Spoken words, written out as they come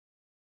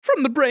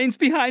from the brains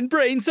behind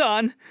Brains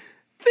On.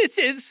 This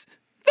is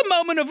the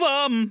moment of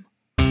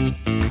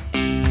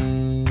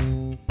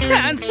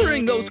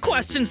answering those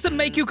questions that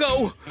make you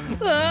go,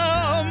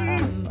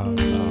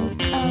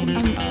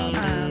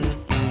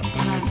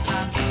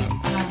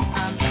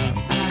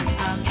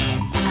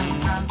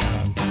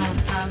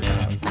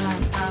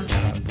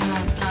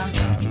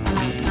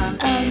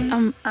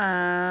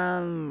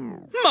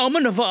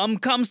 Moment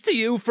of comes to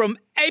you from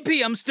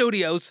APM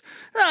Studios.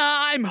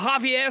 I'm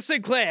Javier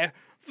Sinclair,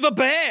 the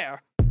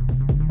bear.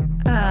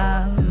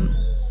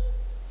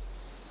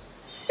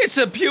 It's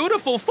a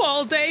beautiful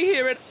fall day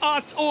here at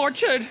Arts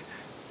Orchard.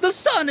 The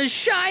sun is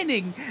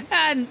shining,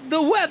 and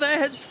the weather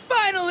has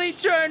finally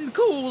turned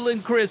cool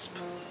and crisp.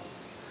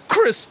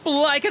 Crisp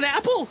like an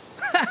apple.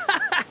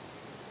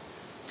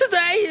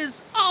 Today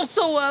is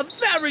also a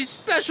very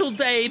special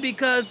day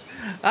because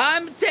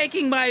I'm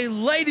taking my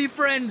lady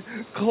friend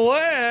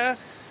Claire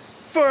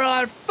for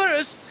our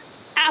first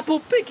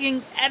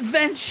apple-picking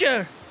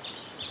adventure.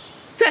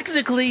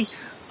 Technically,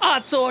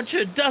 Arts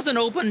Orchard doesn't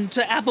open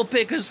to apple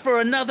pickers for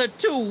another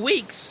 2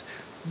 weeks,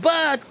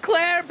 but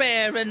Claire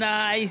Bear and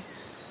I,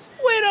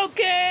 we don't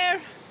care.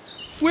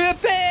 We're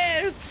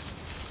bears.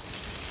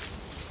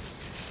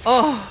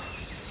 Oh,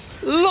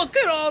 look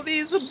at all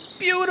these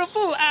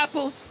beautiful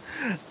apples.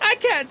 I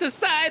can't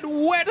decide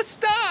where to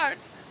start.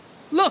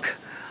 Look,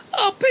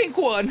 a pink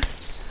one,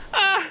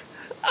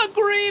 a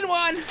green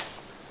one.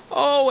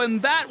 Oh,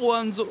 and that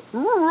one's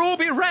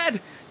ruby red.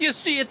 You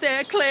see it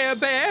there, Claire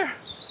Bear?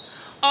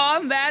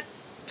 On that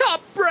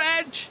top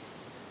branch.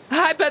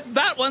 I bet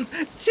that one's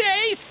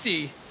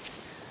tasty.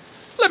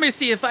 Let me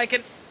see if I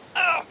can...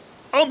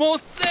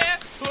 almost there.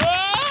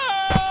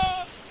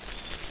 Oh!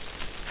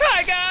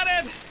 I got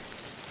it.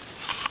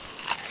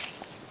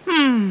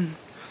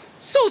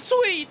 So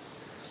sweet.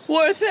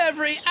 Worth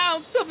every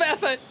ounce of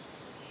effort.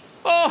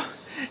 Oh,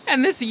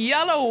 and this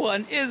yellow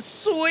one is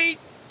sweet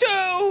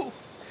too.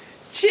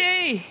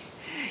 Gee,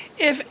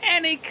 if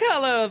any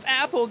color of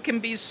apple can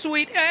be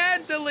sweet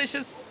and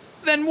delicious,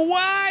 then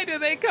why do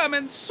they come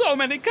in so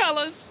many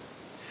colors?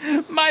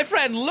 My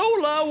friend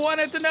Lula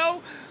wanted to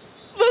know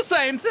the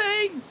same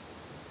thing.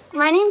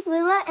 My name's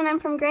Lula, and I'm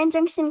from Grand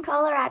Junction,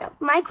 Colorado.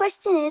 My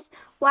question is,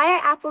 why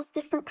are apples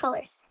different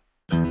colors?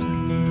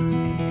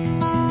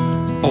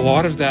 A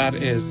lot of that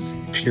is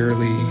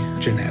purely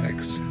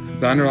genetics.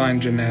 The underlying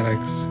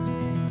genetics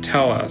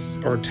tell us,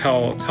 or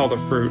tell the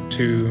fruit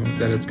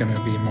that it's going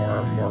to be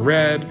more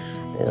red,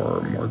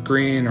 or more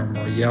green, or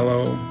more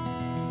yellow.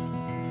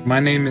 My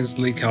name is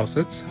Lee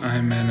Kelsitz.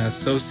 I'm an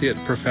associate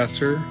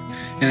professor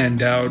and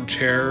endowed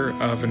chair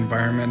of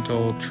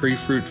environmental tree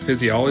fruit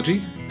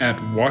physiology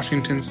at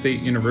Washington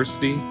State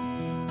University.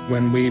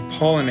 When we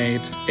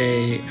pollinate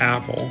an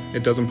apple,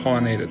 it doesn't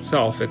pollinate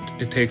itself.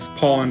 It takes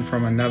pollen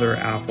from another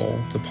apple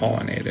to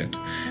pollinate it.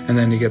 And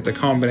then you get the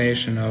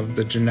combination of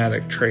the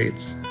genetic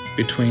traits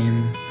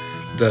between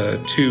the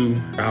two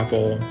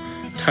apple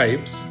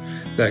types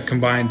that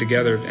combine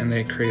together, and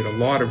they create a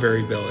lot of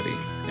variability.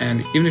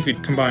 And even if you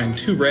combine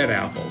two red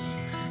apples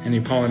and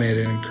you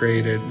pollinated and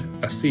created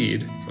a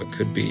seed, it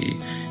could be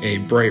a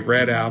bright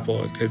red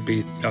apple, it could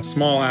be a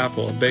small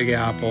apple, a big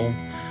apple.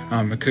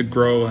 It could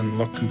grow and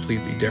look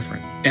completely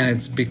different. And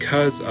it's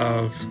because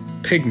of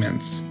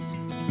pigments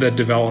that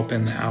develop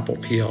in the apple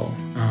peel.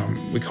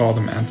 We call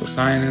them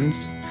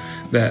anthocyanins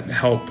that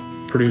help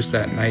produce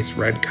that nice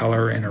red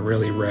color in a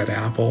really red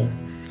apple.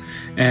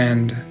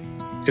 And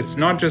it's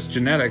not just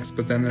genetics,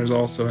 but then there's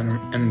also an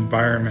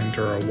environment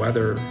or a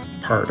weather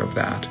part of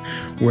that,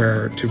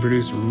 where to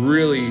produce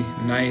really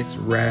nice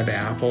red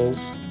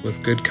apples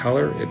with good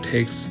color, it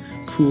takes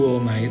cool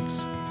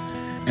nights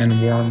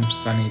and warm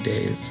sunny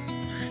days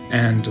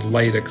and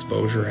light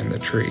exposure in the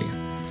tree.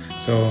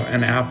 So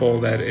an apple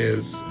that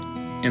is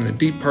in the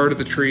deep part of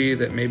the tree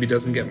that maybe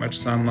doesn't get much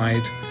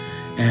sunlight,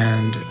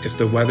 and if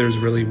the weather's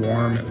really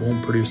warm, it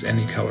won't produce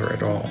any color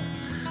at all.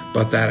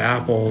 But that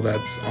apple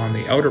that's on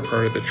the outer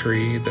part of the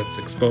tree that's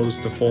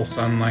exposed to full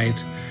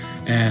sunlight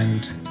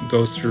and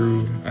goes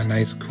through a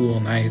nice cool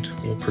night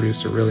will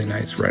produce a really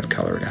nice red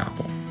colored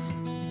apple.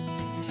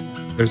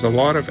 There's a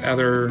lot of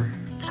other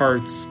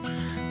parts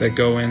that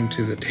go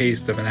into the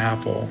taste of an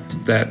apple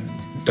that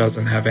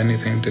doesn't have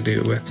anything to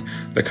do with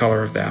the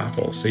color of the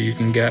apple. So you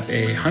can get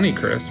a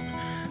Honeycrisp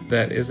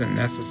that isn't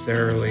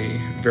necessarily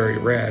very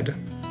red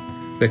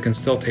that can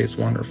still taste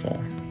wonderful,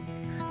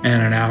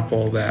 and an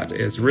apple that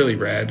is really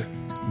red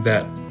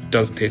that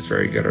doesn't taste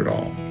very good at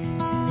all.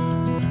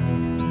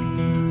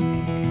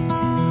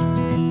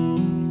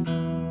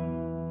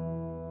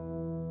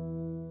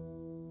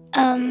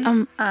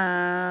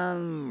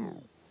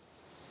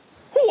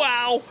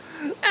 Wow!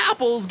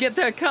 Apples get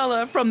their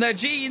color from their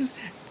genes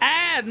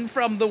and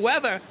from the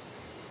weather.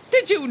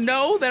 Did you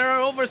know there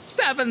are over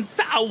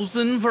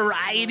 7,000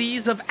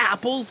 varieties of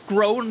apples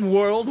grown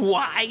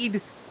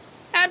worldwide?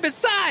 And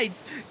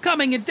besides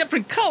coming in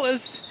different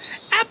colors,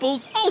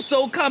 apples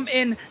also come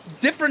in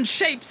different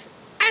shapes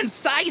and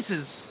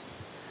sizes.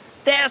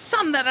 There are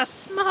some that are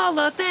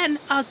smaller than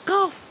a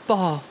golf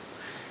ball,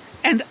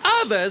 and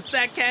others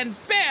that can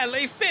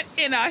barely fit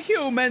in a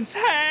human's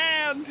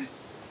hand.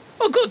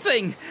 A good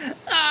thing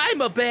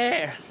I'm a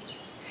bear.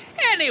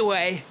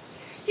 Anyway,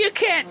 you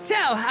can't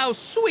tell how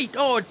sweet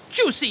or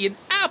juicy an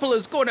apple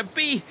is going to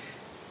be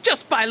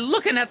just by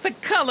looking at the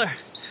color.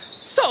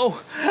 So,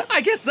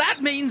 I guess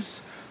that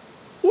means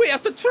we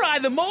have to try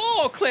them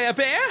all, Claire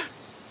Bear.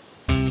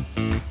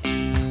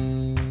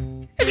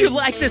 If you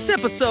like this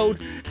episode,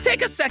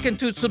 take a second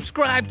to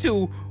subscribe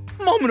to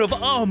Moment of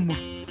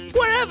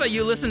wherever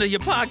you listen to your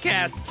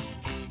podcasts.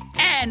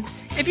 And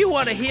if you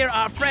want to hear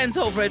our friends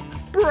over at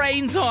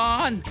Brains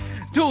On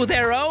do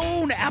their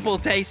own apple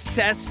taste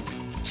test,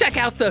 check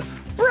out the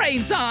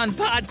Brains On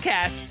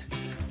podcast,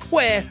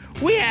 where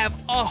we have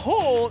a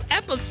whole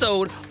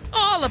episode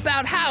all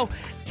about how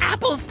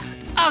apples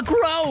are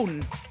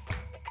grown.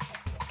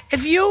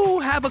 If you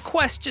have a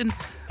question,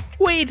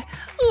 we'd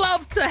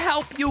love to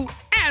help you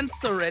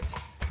answer it.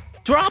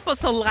 Drop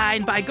us a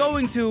line by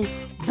going to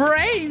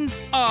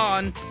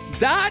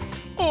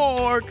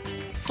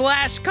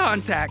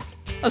brainson.org/contact.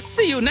 I'll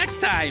see you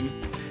next time,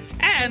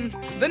 and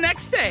the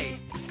next day,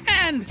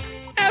 and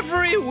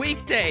every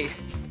weekday.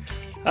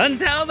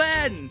 Until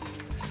then,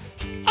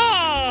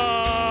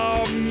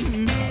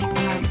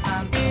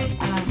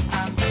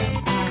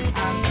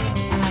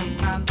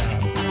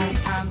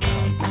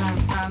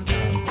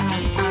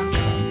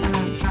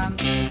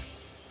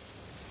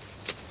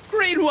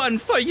 green one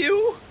for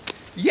you,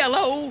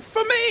 yellow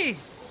for me,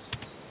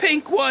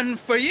 pink one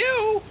for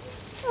you,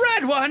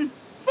 red one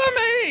for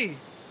me.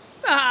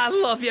 I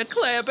love you,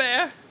 Claire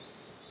Bear.